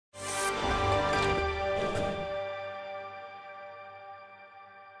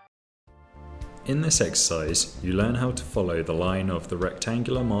In this exercise, you learn how to follow the line of the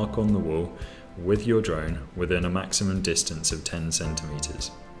rectangular mark on the wall with your drone within a maximum distance of 10 centimeters.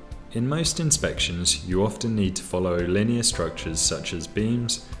 In most inspections, you often need to follow linear structures such as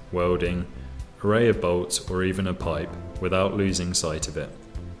beams, welding, array of bolts, or even a pipe without losing sight of it.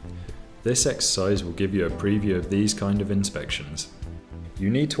 This exercise will give you a preview of these kind of inspections.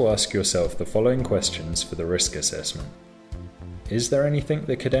 You need to ask yourself the following questions for the risk assessment. Is there anything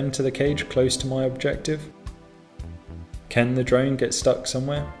that could enter the cage close to my objective? Can the drone get stuck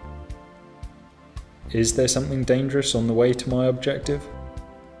somewhere? Is there something dangerous on the way to my objective?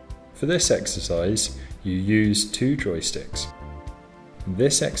 For this exercise, you use 2 joysticks.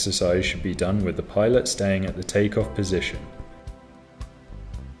 This exercise should be done with the pilot staying at the takeoff position.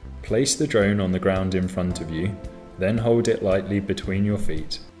 Place the drone on the ground in front of you, then hold it lightly between your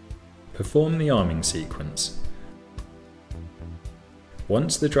feet. Perform the arming sequence.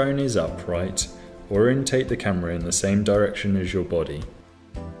 Once the drone is upright, orientate the camera in the same direction as your body.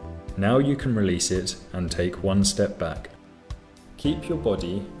 Now you can release it and take 1 step back. Keep your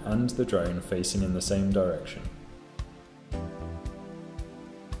body and the drone facing in the same direction.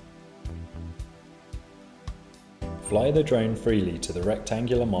 Fly the drone freely to the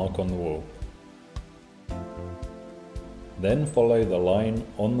rectangular mark on the wall. Then follow the line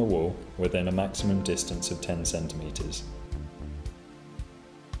on the wall within a maximum distance of 10 centimeters.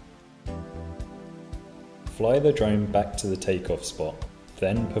 Fly the drone back to the takeoff spot,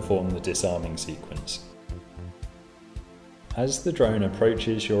 then perform the disarming sequence. As the drone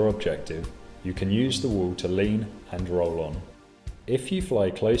approaches your objective, you can use the wall to lean and roll on. If you fly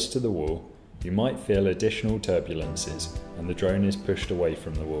close to the wall, you might feel additional turbulences and the drone is pushed away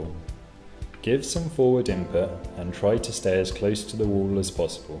from the wall. Give some forward input and try to stay as close to the wall as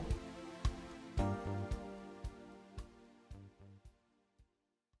possible.